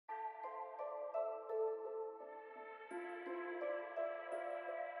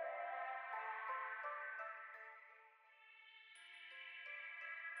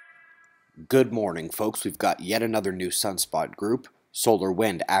Good morning, folks. We've got yet another new sunspot group. Solar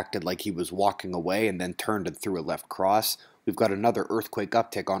wind acted like he was walking away and then turned and threw a left cross. We've got another earthquake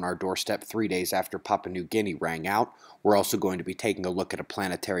uptick on our doorstep 3 days after Papua New Guinea rang out. We're also going to be taking a look at a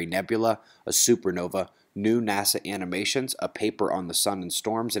planetary nebula, a supernova, new NASA animations, a paper on the sun and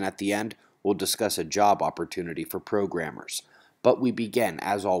storms, and at the end, we'll discuss a job opportunity for programmers. But we begin,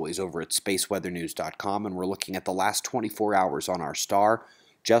 as always, over at spaceweathernews.com, and we're looking at the last 24 hours on our star.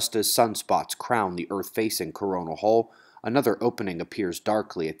 Just as sunspots crown the Earth-facing coronal hole, another opening appears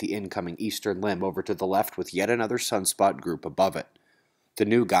darkly at the incoming eastern limb over to the left with yet another sunspot group above it. The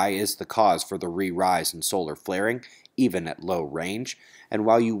new guy is the cause for the re-rise in solar flaring, even at low range, and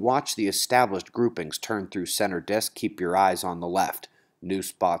while you watch the established groupings turn through center disk, keep your eyes on the left. New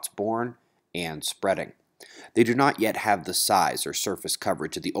spots born and spreading. They do not yet have the size or surface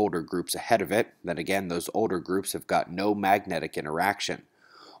coverage of the older groups ahead of it. Then again, those older groups have got no magnetic interaction.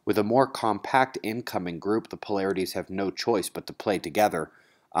 With a more compact incoming group, the polarities have no choice but to play together.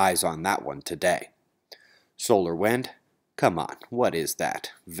 Eyes on that one today. Solar wind? Come on, what is that?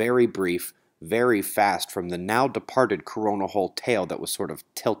 Very brief, very fast from the now departed coronal hole tail that was sort of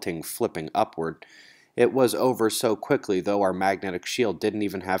tilting, flipping upward. It was over so quickly, though our magnetic shield didn't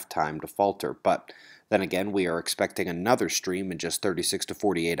even have time to falter. But then again, we are expecting another stream in just 36 to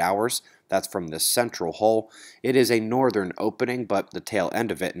 48 hours. That's from the central hole. It is a northern opening, but the tail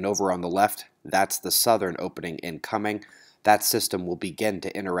end of it, and over on the left, that's the southern opening incoming. That system will begin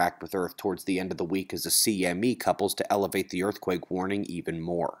to interact with Earth towards the end of the week as the CME couples to elevate the earthquake warning even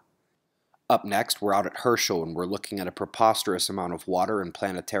more. Up next, we're out at Herschel, and we're looking at a preposterous amount of water and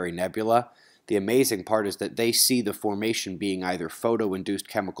planetary nebula. The amazing part is that they see the formation being either photo-induced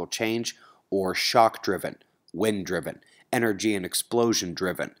chemical change or shock-driven, wind-driven, energy and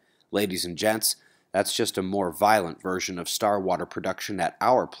explosion-driven. Ladies and gents, that's just a more violent version of star water production at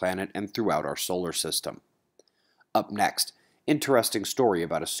our planet and throughout our solar system. Up next, interesting story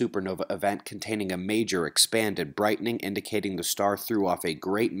about a supernova event containing a major expanded brightening indicating the star threw off a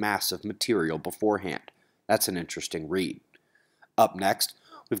great mass of material beforehand. That's an interesting read. Up next,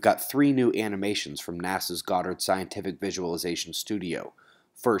 we've got 3 new animations from NASA's Goddard Scientific Visualization Studio.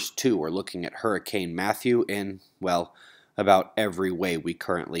 First 2 are looking at Hurricane Matthew in, well, about every way we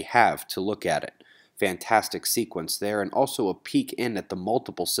currently have to look at it. Fantastic sequence there, and also a peek in at the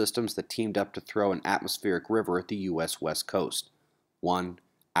multiple systems that teamed up to throw an atmospheric river at the U.S. West Coast. One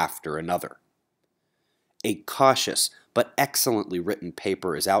after another. A cautious but excellently written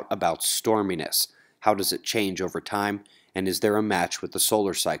paper is out about storminess. How does it change over time, and is there a match with the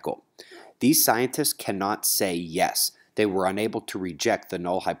solar cycle? These scientists cannot say yes. They were unable to reject the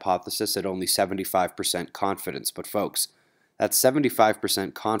null hypothesis at only 75% confidence, but folks, that's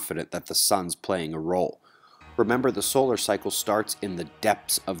 75% confident that the sun's playing a role. Remember, the solar cycle starts in the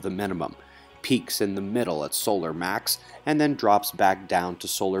depths of the minimum, peaks in the middle at solar max, and then drops back down to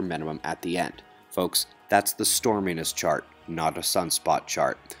solar minimum at the end. Folks, that's the storminess chart, not a sunspot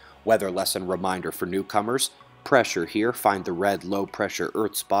chart. Weather lesson reminder for newcomers, pressure here, find the red low pressure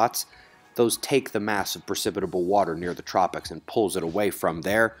Earth spots. Those take the mass of precipitable water near the tropics and pulls it away from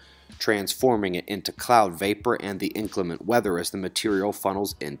there, transforming it into cloud vapor and the inclement weather as the material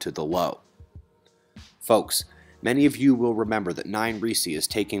funnels into the low. Folks, many of you will remember that 9 Risi is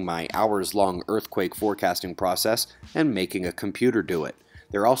taking my hours-long earthquake forecasting process and making a computer do it.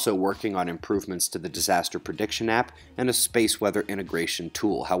 They're also working on improvements to the disaster prediction app and a space weather integration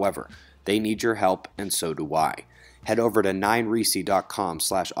tool. However, they need your help, and so do I. Head over to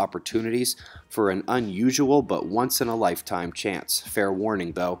 9risi.com/opportunities for an unusual but once-in-a-lifetime chance. Fair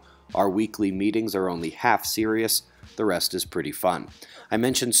warning, though, our weekly meetings are only half serious. The rest is pretty fun. I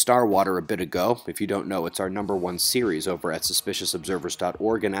mentioned Star Water a bit ago. If you don't know, it's our #1 series over at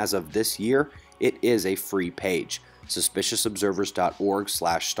suspiciousobservers.org, and as of this year, it is a free page,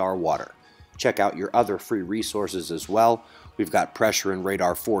 suspiciousobservers.org/starwater. Check out your other free resources as well. We've got pressure and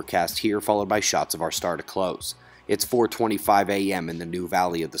radar forecast here, followed by shots of our star to close. It's 4:25 a.m. in the new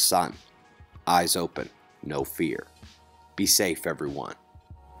Valley of the Sun. Eyes open, no fear. Be safe, everyone.